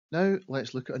Now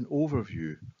let's look at an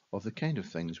overview of the kind of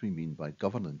things we mean by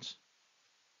governance.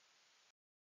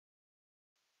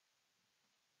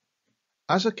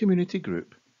 As a community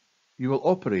group, you will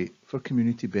operate for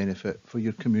community benefit for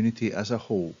your community as a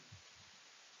whole.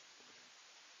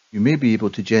 You may be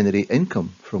able to generate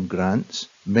income from grants,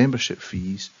 membership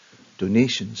fees,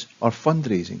 donations, or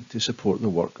fundraising to support the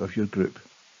work of your group.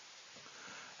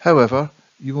 However,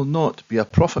 you will not be a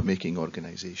profit-making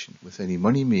organisation with any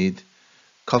money made,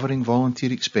 covering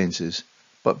volunteer expenses,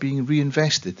 but being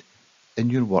reinvested in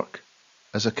your work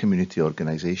as a community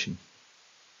organisation.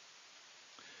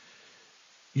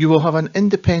 You will have an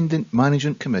independent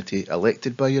management committee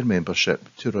elected by your membership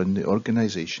to run the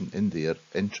organisation in their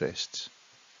interests.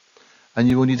 And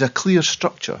you will need a clear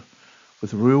structure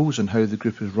with rules on how the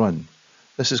group is run.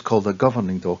 This is called a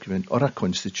governing document or a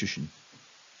constitution.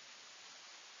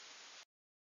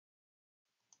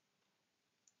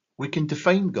 We can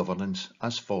define governance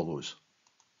as follows.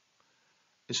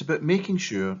 It's about making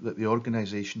sure that the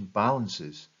organisation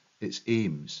balances its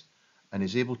aims and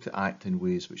is able to act in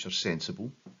ways which are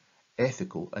sensible,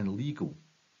 ethical and legal.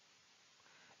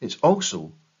 It's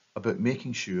also about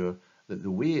making sure that the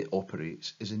way it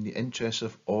operates is in the interests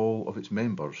of all of its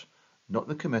members, not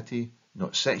the committee,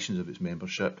 not sections of its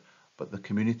membership, but the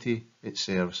community it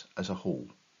serves as a whole.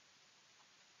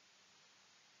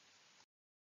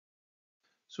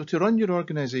 So to run your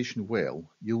organisation well,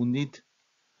 you'll need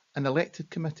an elected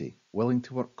committee willing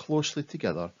to work closely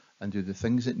together and do the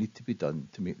things that need to be done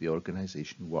to make the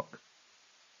organisation work.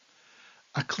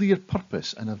 A clear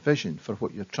purpose and a vision for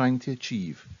what you're trying to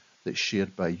achieve that's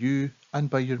shared by you and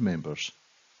by your members.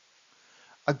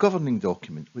 A governing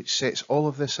document which sets all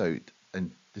of this out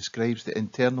and describes the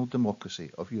internal democracy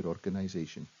of your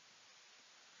organisation.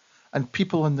 And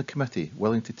people on the committee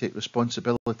willing to take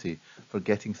responsibility for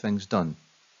getting things done.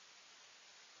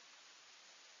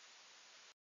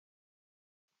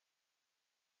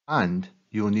 And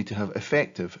you will need to have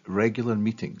effective, regular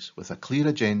meetings with a clear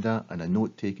agenda and a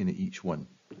note taken at each one.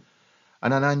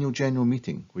 And an annual general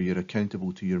meeting where you're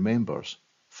accountable to your members,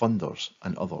 funders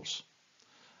and others.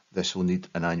 This will need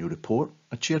an annual report,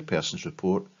 a chairperson's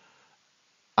report,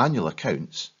 annual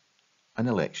accounts and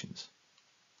elections.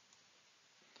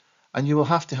 And you will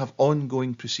have to have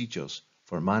ongoing procedures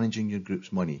for managing your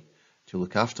group's money, to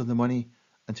look after the money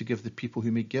and to give the people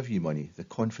who may give you money the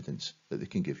confidence that they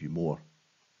can give you more.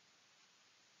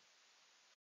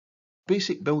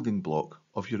 Basic building block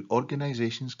of your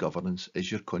organisation's governance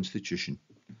is your constitution.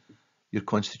 Your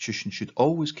constitution should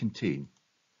always contain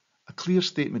a clear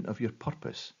statement of your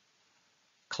purpose,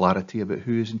 clarity about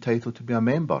who is entitled to be a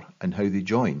member and how they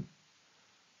join,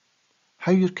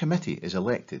 how your committee is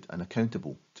elected and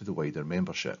accountable to the wider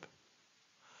membership,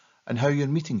 and how your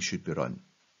meetings should be run,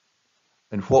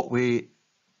 in what way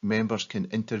members can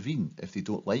intervene if they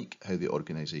don't like how the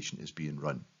organisation is being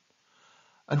run,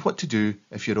 and what to do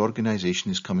if your organisation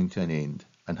is coming to an end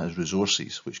and has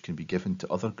resources which can be given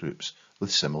to other groups with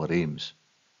similar aims.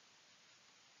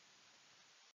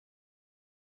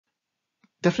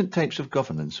 Different types of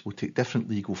governance will take different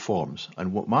legal forms,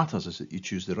 and what matters is that you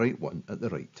choose the right one at the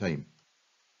right time.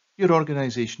 Your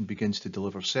organisation begins to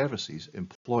deliver services,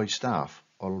 employ staff,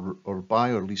 or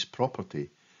buy or lease property,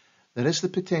 there is the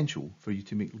potential for you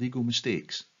to make legal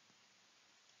mistakes.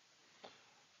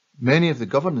 Many of the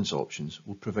governance options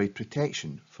will provide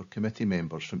protection for committee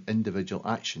members from individual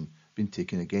action being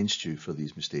taken against you for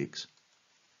these mistakes.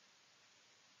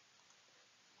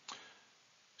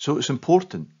 So it's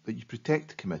important that you protect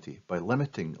the committee by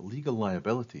limiting legal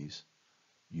liabilities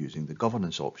using the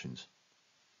governance options.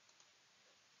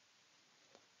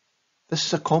 This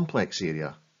is a complex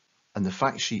area, and the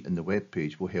fact sheet and the web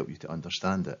page will help you to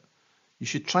understand it. You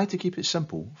should try to keep it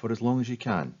simple for as long as you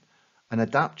can, and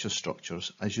adapt your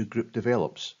structures as your group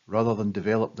develops, rather than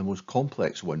develop the most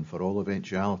complex one for all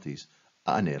eventualities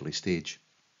at an early stage.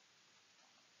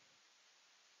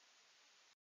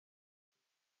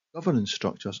 Governance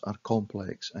structures are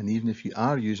complex, and even if you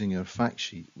are using our fact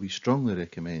sheet, we strongly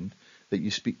recommend that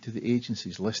you speak to the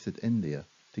agencies listed in there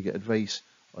to get advice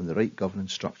on the right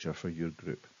governance structure for your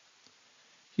group.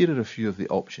 Here are a few of the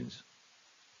options.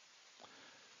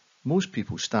 Most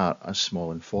people start as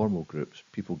small informal groups,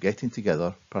 people getting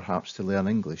together perhaps to learn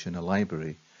English in a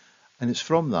library, and it's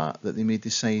from that that they may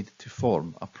decide to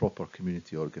form a proper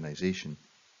community organisation.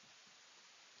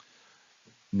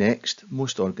 Next,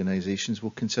 most organisations will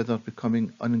consider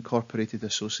becoming unincorporated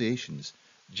associations,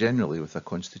 generally with a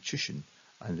constitution,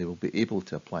 and they will be able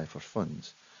to apply for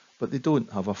funds, but they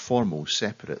don't have a formal,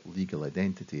 separate legal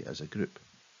identity as a group.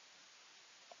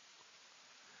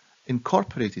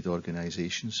 Incorporated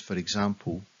organisations, for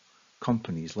example,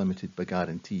 companies limited by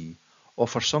guarantee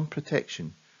offer some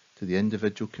protection to the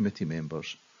individual committee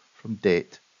members from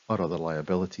debt or other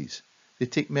liabilities. They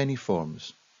take many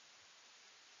forms.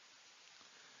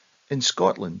 In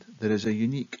Scotland, there is a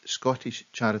unique Scottish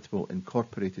charitable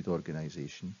incorporated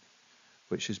organisation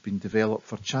which has been developed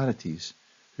for charities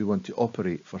who want to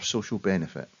operate for social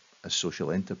benefit as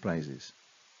social enterprises.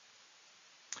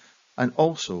 And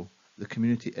also the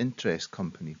community interest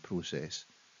company process,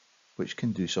 which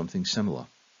can do something similar.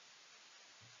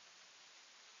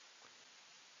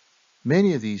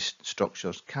 Many of these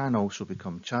structures can also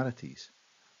become charities,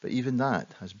 but even that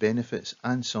has benefits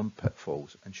and some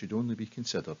pitfalls and should only be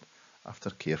considered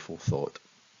after careful thought.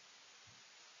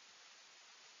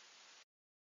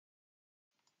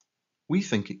 We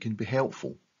think it can be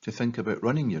helpful to think about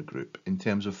running your group in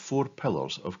terms of 4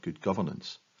 pillars of good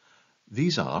governance.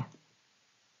 These are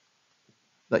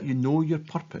that you know your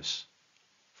purpose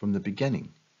from the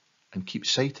beginning and keep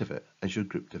sight of it as your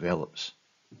group develops.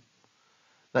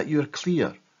 That you are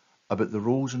clear about the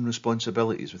roles and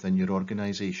responsibilities within your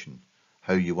organisation,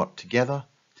 how you work together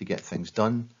to get things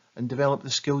done and develop the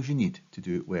skills you need to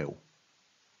do it well.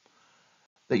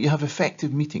 That you have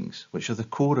effective meetings, which are the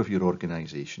core of your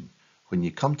organisation, when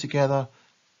you come together,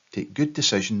 take good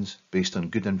decisions based on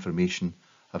good information,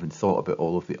 having thought about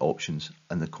all of the options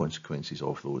and the consequences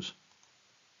of those.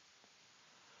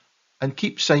 And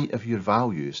keep sight of your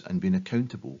values and being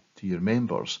accountable to your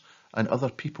members and other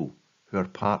people who are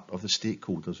part of the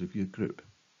stakeholders of your group,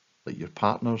 like your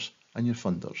partners and your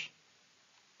funders.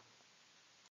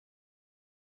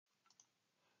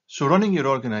 So running your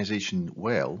organisation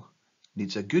well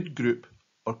needs a good group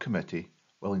or committee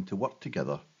willing to work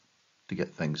together to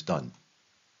get things done.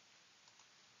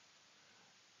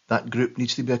 That group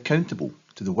needs to be accountable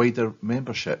to the wider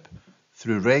membership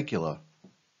through regular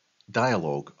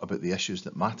dialogue about the issues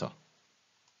that matter.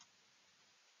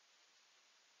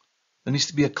 There needs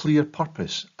to be a clear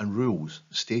purpose and rules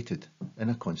stated in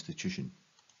a constitution.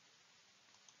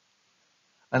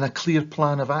 And a clear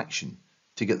plan of action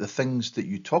to get the things that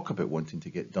you talk about wanting to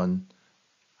get done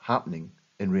happening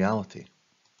in reality.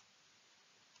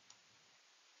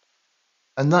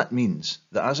 And that means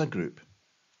that as a group,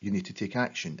 you need to take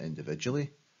action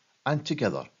individually and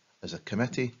together as a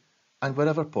committee and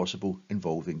wherever possible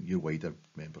involving your wider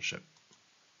membership.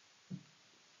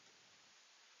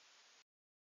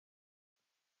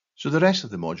 So the rest of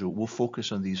the module will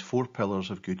focus on these 4 pillars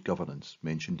of good governance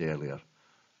mentioned earlier,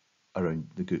 around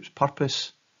the group's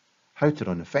purpose, how to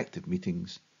run effective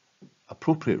meetings,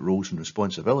 appropriate roles and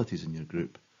responsibilities in your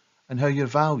group, and how your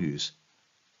values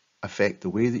affect the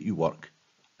way that you work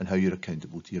and how you're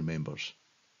accountable to your members.